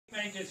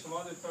may get some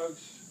other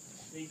folks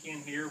sneak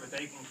in here, but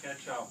they can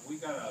catch up. We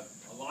got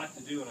a lot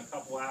to do in a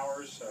couple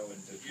hours, so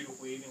it's a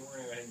beautiful evening. We're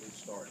going to go ahead and get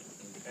started,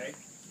 okay?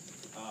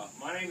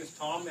 My name is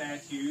Tom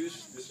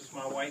Mathews. This is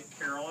my wife,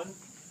 Carolyn.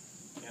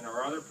 And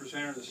our other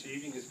presenter this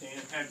evening is Dan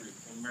Hedrick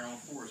from the Maryland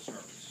Forest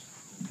Service,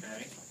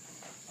 okay?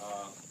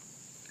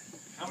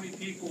 How many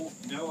people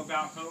know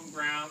about home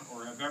ground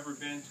or have ever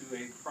been to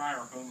a prior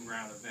home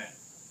ground event?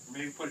 Or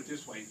maybe put it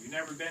this way, if you've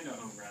never been to a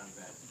home ground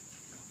event.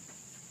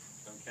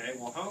 Okay,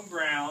 well, Home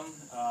Ground,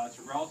 it's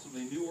a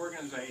relatively new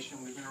organization.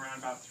 We've been around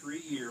about 3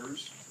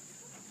 years.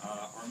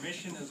 Our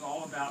mission is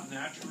all about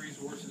natural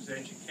resources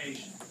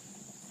education.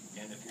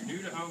 And if you're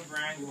new to Home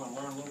Ground, you want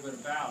to learn a little bit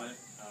about it,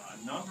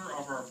 a number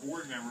of our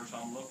board members,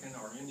 I'm looking,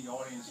 are in the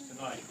audience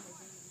tonight.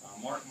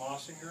 Mark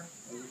Mossinger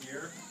over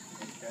here,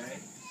 okay.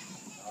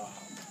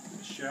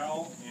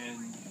 Michelle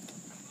and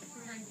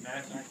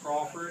Matthew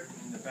Crawford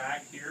in the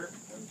back here,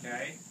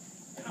 okay.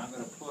 And I'm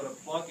going to put a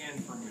plug in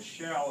for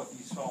Michelle. If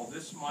you saw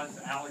this month's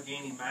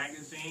Allegany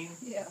magazine,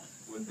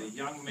 with the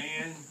young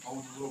man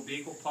holding a little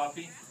beagle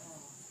puppy,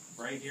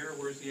 right here.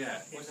 Where's he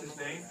at? What's his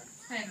name?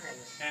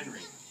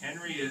 Henry.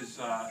 Henry is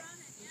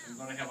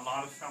going to have a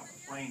lot of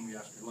flame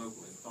yesterday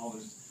locally with all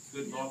his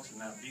good looks and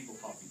that beagle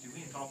puppy.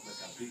 We ain't talking about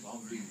that beagle.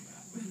 I'm beagle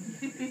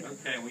about.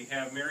 Okay, we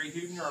have Mary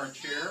Hubner, our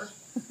chair,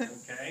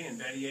 okay, and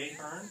Betty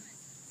Ahern.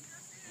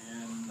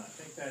 And I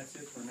think that's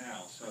it for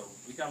now. So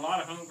we got a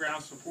lot of home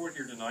ground support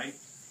here tonight.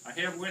 I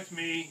have with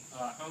me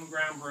home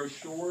ground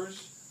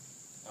brochures.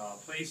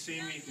 Please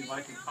see me if you'd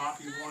like a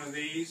copy of one of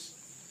these.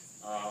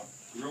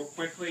 Real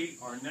quickly,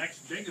 our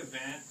next big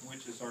event,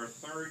 which is our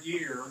 3rd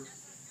year,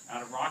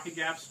 out of Rocky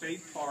Gap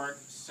State Park,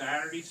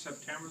 Saturday,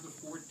 September the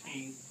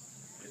 14th.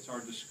 It's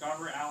our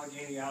Discover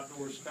Allegany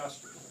Outdoors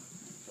Festival.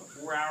 It's a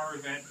 4-hour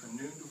event from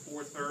noon to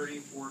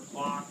 4:30, 4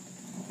 o'clock.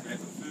 We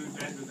have a food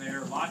vendor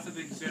there, lots of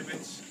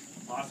exhibits.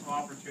 Lots of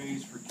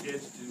opportunities for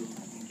kids to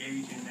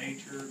engage in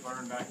nature,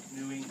 learn about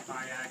canoeing,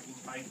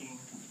 kayaking, hiking,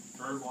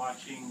 bird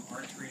watching,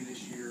 archery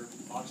this year,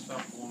 a lot of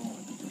stuff going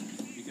on.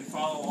 You can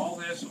follow all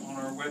this on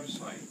our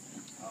website.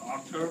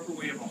 October,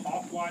 we have a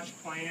Hawk Watch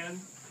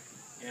planned,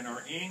 and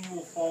our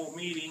annual fall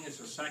meeting is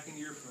the 2nd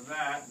year for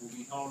that. Will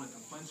be held at the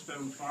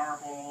Flintstone Fire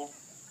Hall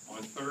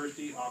on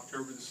Thursday,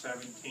 October the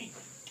 17th.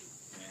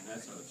 And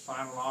that's a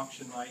silent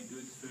auction night,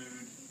 good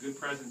food, good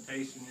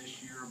presentation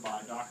this year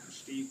by Dr.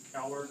 Steve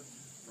Keller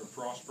from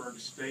Frostburg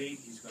State.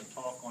 He's going to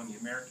talk on the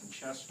American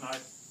chestnut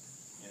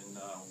and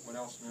what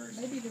else, Mary?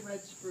 Maybe the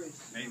red spruce.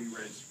 Maybe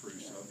red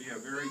spruce. So it'll be a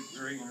very,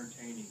 very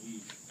entertaining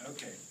evening.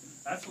 Okay,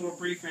 that's a little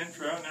brief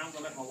intro. Now I'm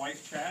going to let my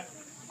wife chat.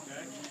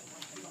 Okay.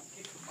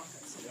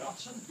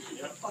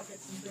 Yep.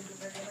 Buckets and things that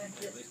they're going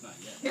to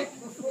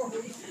get before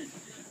we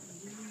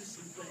use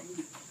some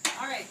things.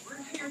 All right,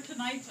 we're here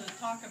tonight to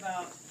talk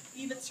about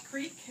Evitts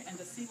Creek and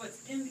to see what's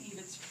in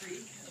Evitts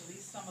Creek, at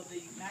least some of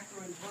the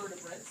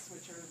macroinvertebrates,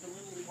 which are the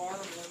little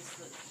larvas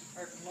that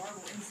are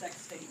larval insect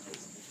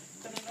stages.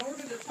 But in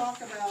order to talk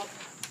about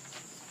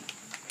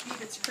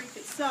Evitts Creek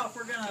itself,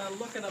 we're going to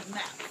look at a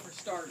map for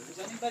starters.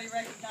 Anybody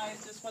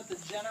recognize just what the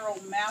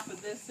general map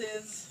of this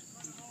is?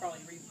 You can probably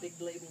read the big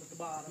label at the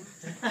bottom.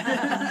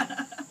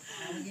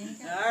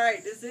 All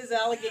right, this is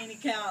Allegany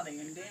County,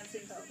 and Dan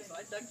seems to think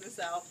I dug this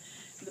out.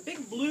 And the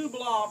big blue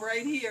blob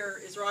right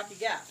here is Rocky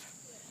Gap.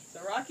 So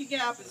Rocky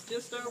Gap is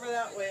just over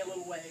that way a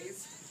little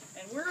ways.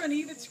 And we're in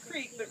Evitts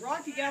Creek, but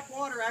Rocky Gap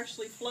water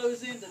actually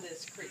flows into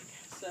this creek.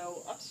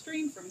 So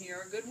upstream from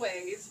here, a good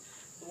ways,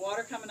 the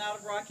water coming out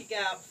of Rocky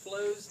Gap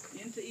flows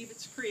into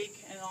Evitts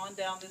Creek and on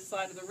down this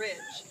side of the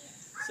ridge.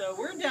 So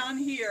we're down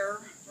here,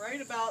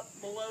 right about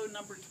below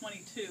number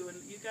 22, and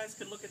you guys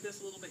can look at this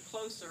a little bit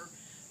closer,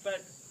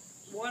 but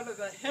one of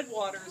the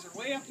headwaters are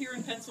way up here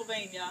in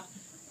Pennsylvania,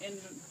 in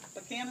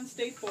Buchanan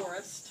State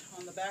Forest,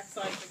 on the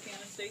backside of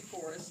Buchanan State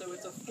Forest. So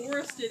it's a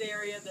forested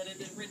area that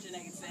it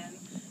originates in,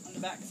 on the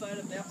backside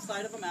of the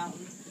upside of a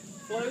mountain.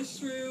 Flows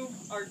through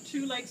our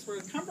 2 lakes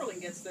where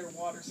Cumberland gets their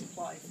water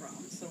supply from.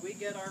 So we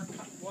get our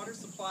water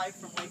supply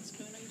from Lakes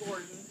Coon and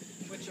Gordon,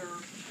 which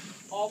are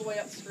all the way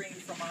upstream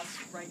from us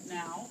right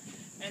now.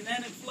 And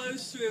then it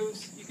flows through,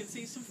 you can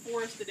see some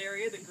forested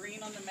area. The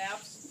green on the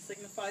maps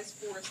signifies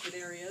forested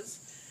areas.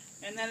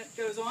 And then it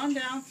goes on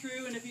down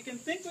through, and if you can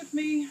think with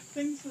me,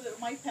 things that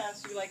might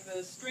pass you, like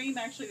the stream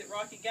actually that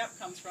Rocky Gap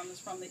comes from is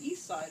from the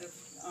east side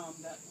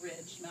of that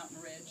ridge, mountain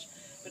ridge.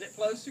 But it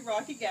flows through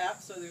Rocky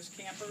Gap, so there's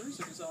campers,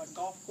 there's a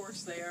golf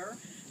course there,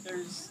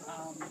 there's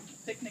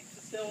picnic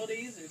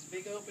facilities, there's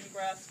big open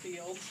grass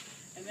fields.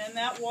 And then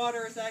that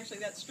water is actually,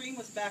 that stream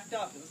was backed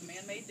up. It was a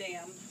man-made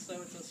dam,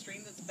 so it's a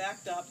stream that's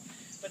backed up.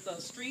 But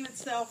the stream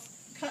itself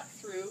cut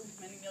through,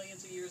 many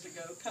millions of years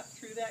ago, cut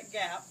through that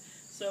gap.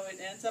 So it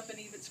ends up in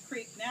Evitts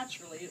Creek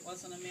naturally. It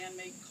wasn't a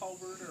man-made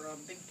culvert or a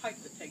big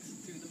pipe that takes it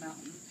through the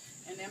mountain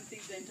and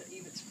empties into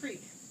Evitts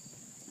Creek.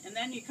 And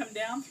then you come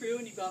down through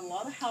and you've got a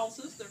lot of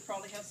houses that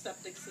probably have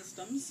septic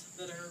systems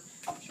that are,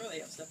 I'm sure they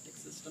have septic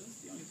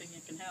systems, the only thing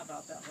you can have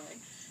out that way.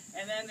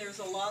 And then there's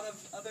a lot of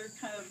other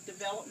kind of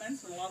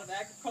developments and a lot of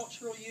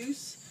agricultural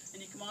use.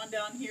 And you come on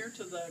down here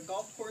to the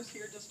golf course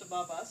here just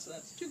above us. So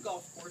that's 2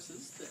 golf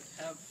courses that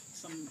have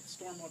some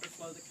stormwater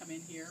flow that come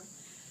in here.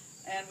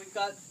 And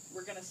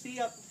we're going to see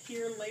up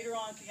here later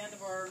on at the end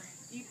of our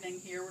evening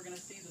here, we're going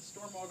to see the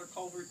stormwater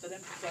culvert that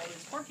empties all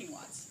these parking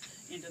lots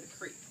into the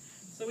creek.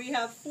 So we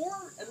have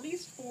at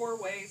least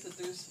four ways that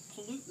there's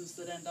pollutants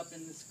that end up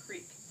in this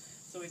creek.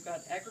 So we've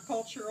got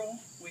agricultural,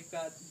 we've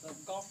got the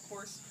golf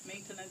course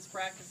maintenance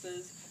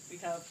practices, we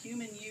have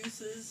human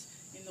uses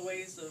in the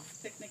ways of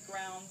picnic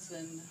grounds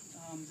and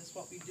just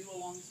what we do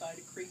alongside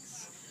of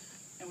creeks.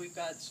 And we've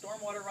got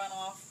stormwater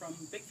runoff from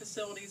big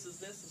facilities as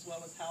this, as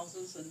well as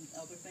houses and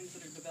other things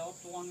that are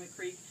developed along the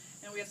creek.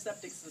 And we have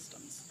septic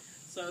systems.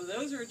 So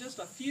those are just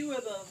a few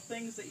of the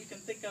things that you can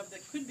think of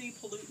that could be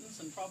pollutants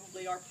and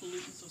probably are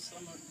pollutants of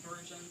some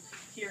version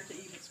here to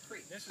Evitts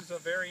Creek. This is a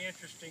very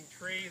interesting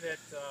tree that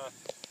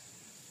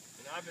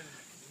I've been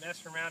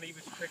messing around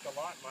Evitts Creek a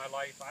lot in my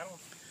life. I don't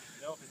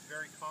know if it's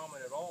very common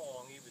at all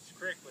along Evitts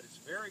Creek, but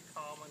it's very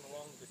common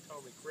along the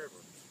Potomac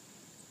River.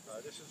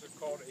 This is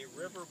called a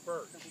river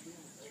birch,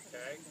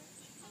 okay?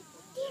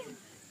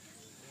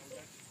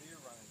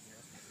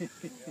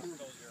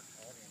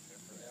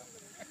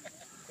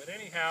 But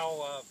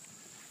anyhow,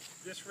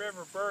 this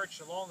river birch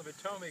along the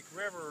Potomac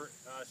River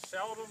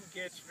seldom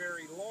gets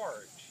very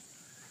large.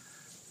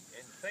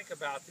 And think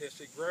about this,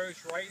 it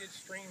grows right at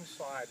stream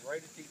side,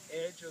 right at the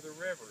edge of the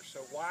river. So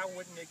why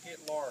wouldn't it get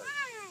large?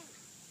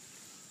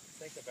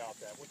 Think about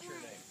that. What's your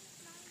name?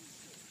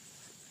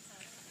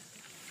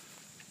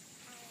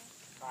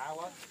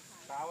 Kyla,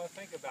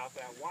 think about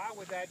that. Why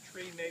would that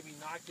tree maybe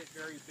not get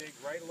very big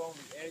right along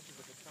the edge of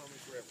the Potomac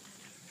River?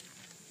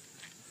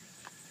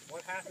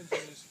 What happens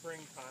in the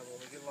springtime when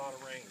we get a lot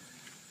of rain?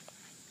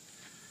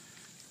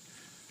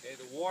 Okay,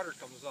 the water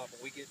comes up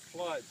and we get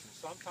floods, and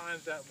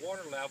sometimes that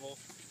water level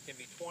can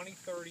be 20,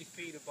 30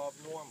 feet above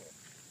normal.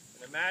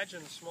 And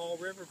imagine a small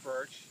river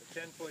birch, a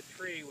 10-foot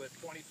tree with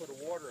 20 foot of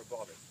water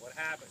above it. What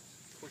happens?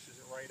 It pushes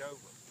it right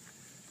over.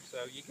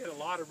 So you get a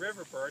lot of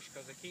river birch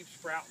because they keep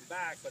sprouting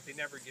back, but they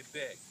never get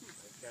big,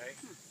 okay?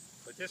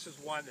 But this is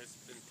one that's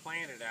been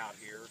planted out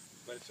here,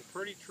 but it's a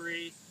pretty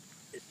tree.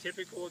 It's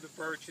typical of the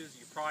birches.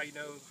 You probably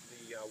know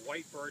the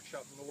white birch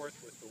up north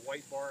with the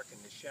white bark and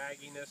the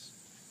shagginess.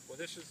 Well,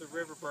 this is the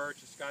river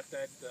birch. It's got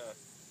that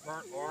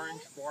burnt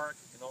orange bark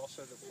and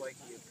also the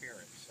flaky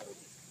appearance. So,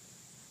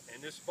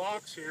 and this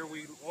box here,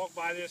 we walked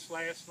by this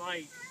last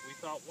night. We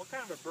thought, what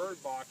kind of a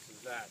bird box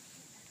is that?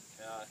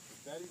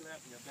 Betty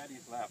left, yeah,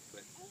 Betty's left,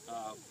 but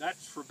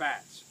that's for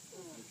bats,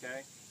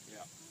 okay?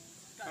 Yeah.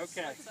 Got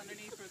slits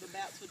underneath where the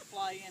bats would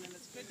fly in, and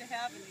it's good to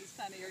have in these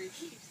kind of areas.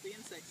 It keeps the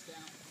insects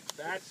down.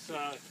 Bats,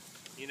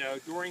 you know,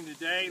 during the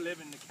day live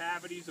in the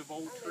cavities of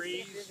old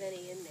trees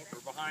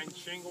or behind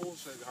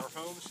shingles at our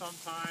homes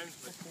sometimes,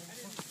 but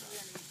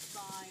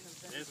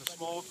there's a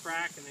small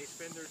crack and they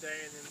spend their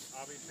day, and then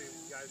obviously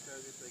you guys know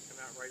that they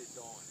come out right at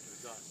dawn or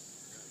dusk.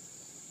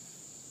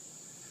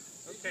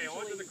 Okay,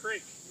 on to the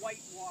creek.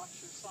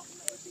 Whitewash or something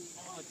that would be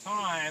all the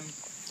time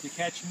to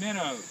catch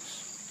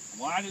minnows.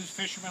 Why does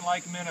fishermen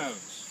like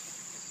minnows?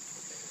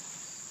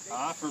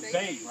 For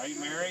bait, right,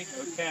 Mary?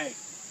 Okay.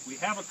 We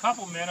have a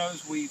couple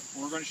minnows we're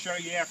going to show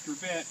you after a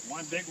bit.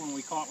 One big one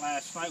we caught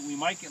last night. We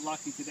might get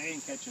lucky today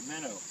and catch a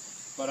minnow.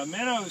 But a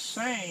minnow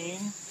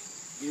seine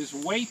is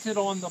weighted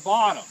on the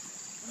bottom.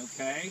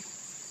 Okay.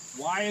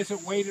 Why is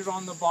it weighted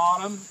on the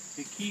bottom?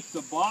 To keep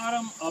the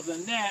bottom of the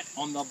net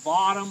on the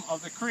bottom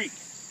of the creek.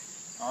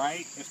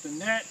 Alright, if the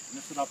net,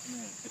 lift it up a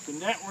minute, if the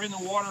net were in the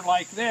water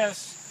like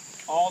this,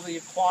 all the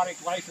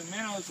aquatic life of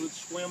minnows would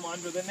swim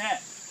under the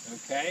net,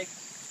 okay?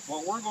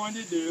 What we're going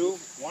to do,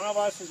 one of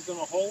us is going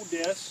to hold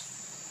this,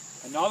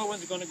 another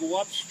one's going to go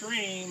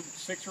upstream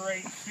 6 or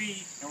 8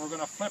 feet, and we're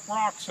going to flip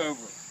rocks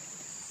over.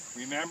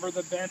 Remember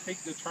the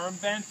benthic, the term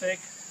benthic,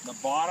 the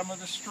bottom of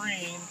the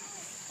stream.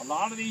 A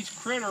lot of these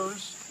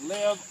critters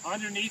live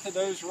underneath of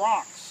those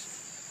rocks.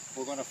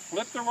 We're going to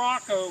flip the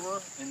rock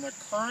over, and the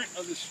current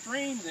of the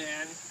stream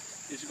then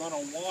is going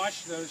to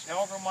wash those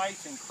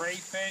hellgrammites and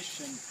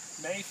crayfish and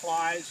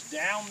mayflies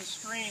down the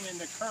stream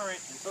in the current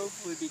and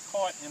hopefully be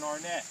caught in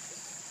our net.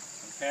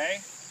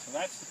 Okay? So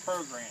that's the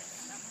program.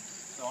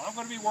 So I'm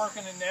going to be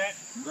working the net.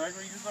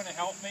 Gregory, you're going to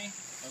help me.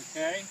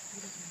 Okay?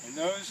 And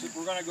those that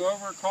we're going to go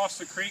over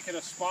across the creek at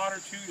a spot or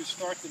two to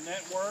start the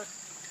net work.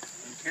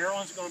 And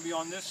Carolyn's going to be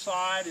on this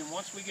side. And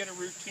once we get a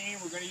routine,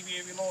 we're going to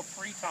give you a little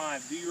free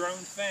time. Do your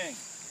own thing.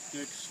 To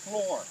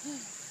explore.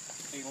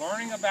 Okay,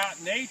 learning about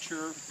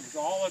nature is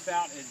all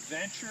about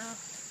adventure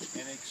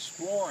and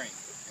exploring,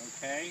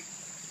 okay?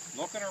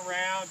 Looking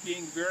around,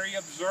 being very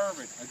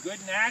observant. A good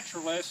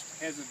naturalist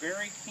has a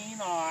very keen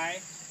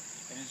eye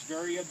and is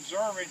very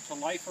observant to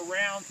life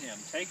around him.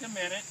 Take a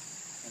minute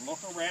and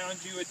look around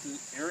you at the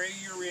area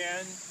you're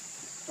in.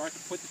 Start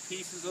to put the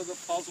pieces of the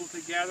puzzle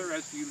together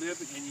as you live,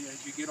 and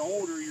as you get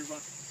older, you're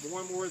going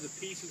more and more of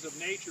the pieces of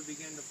nature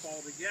begin to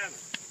fall together.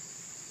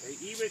 Okay,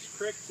 Evitts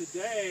Creek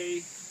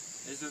today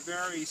is a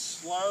very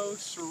slow,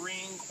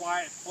 serene,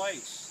 quiet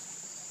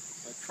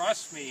place. But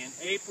trust me, in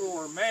April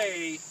or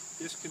May,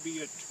 this could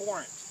be a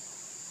torrent.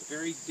 A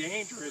very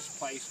dangerous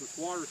place with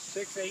water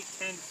 6, 8,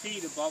 10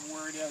 feet above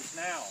where it is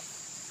now.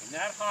 And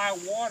that high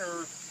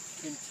water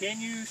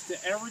continues to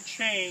ever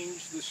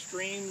change the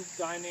stream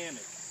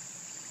dynamic.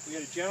 We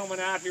had a gentleman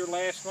out here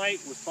last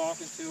night was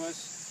talking to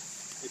us.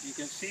 If you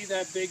can see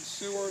that big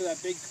sewer,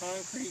 that big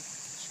concrete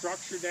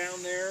structure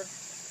down there,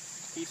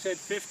 he said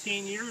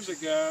 15 years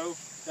ago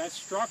that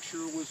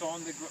structure was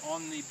on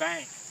the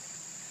bank.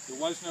 There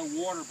was no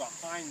water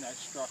behind that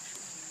structure.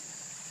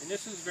 And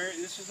this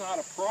is not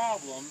a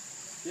problem.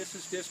 This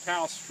is just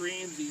how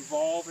streams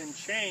evolve and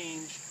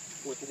change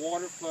with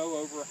water flow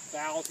over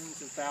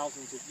thousands and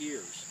thousands of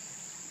years.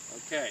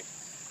 Okay.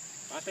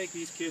 I think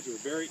these kids are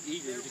very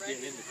eager to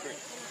get in the creek.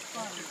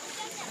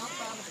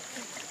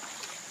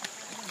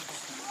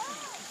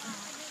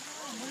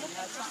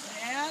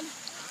 And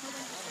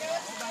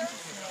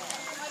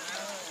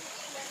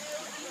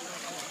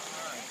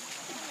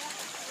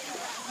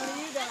what do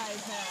you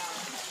guys have?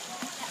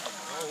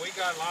 Oh, we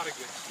got a lot of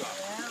good stuff.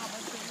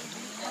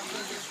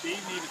 Steve,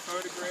 need a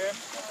photograph?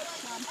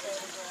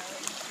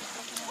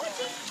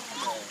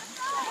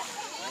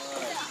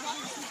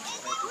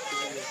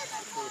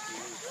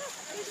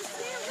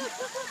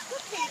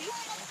 Look, Katie.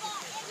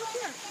 Look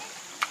here.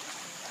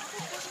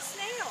 There's a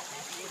snail.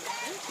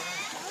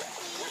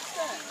 What's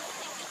that?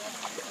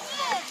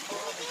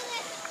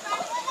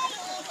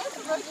 That's a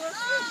regular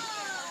fish.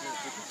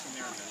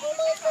 Oh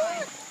my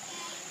God.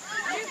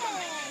 I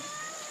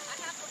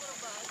have a little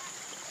bug.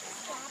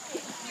 Stop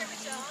it. Here,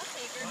 Michelle, I'll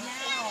take her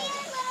now.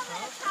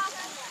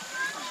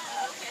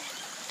 Okay.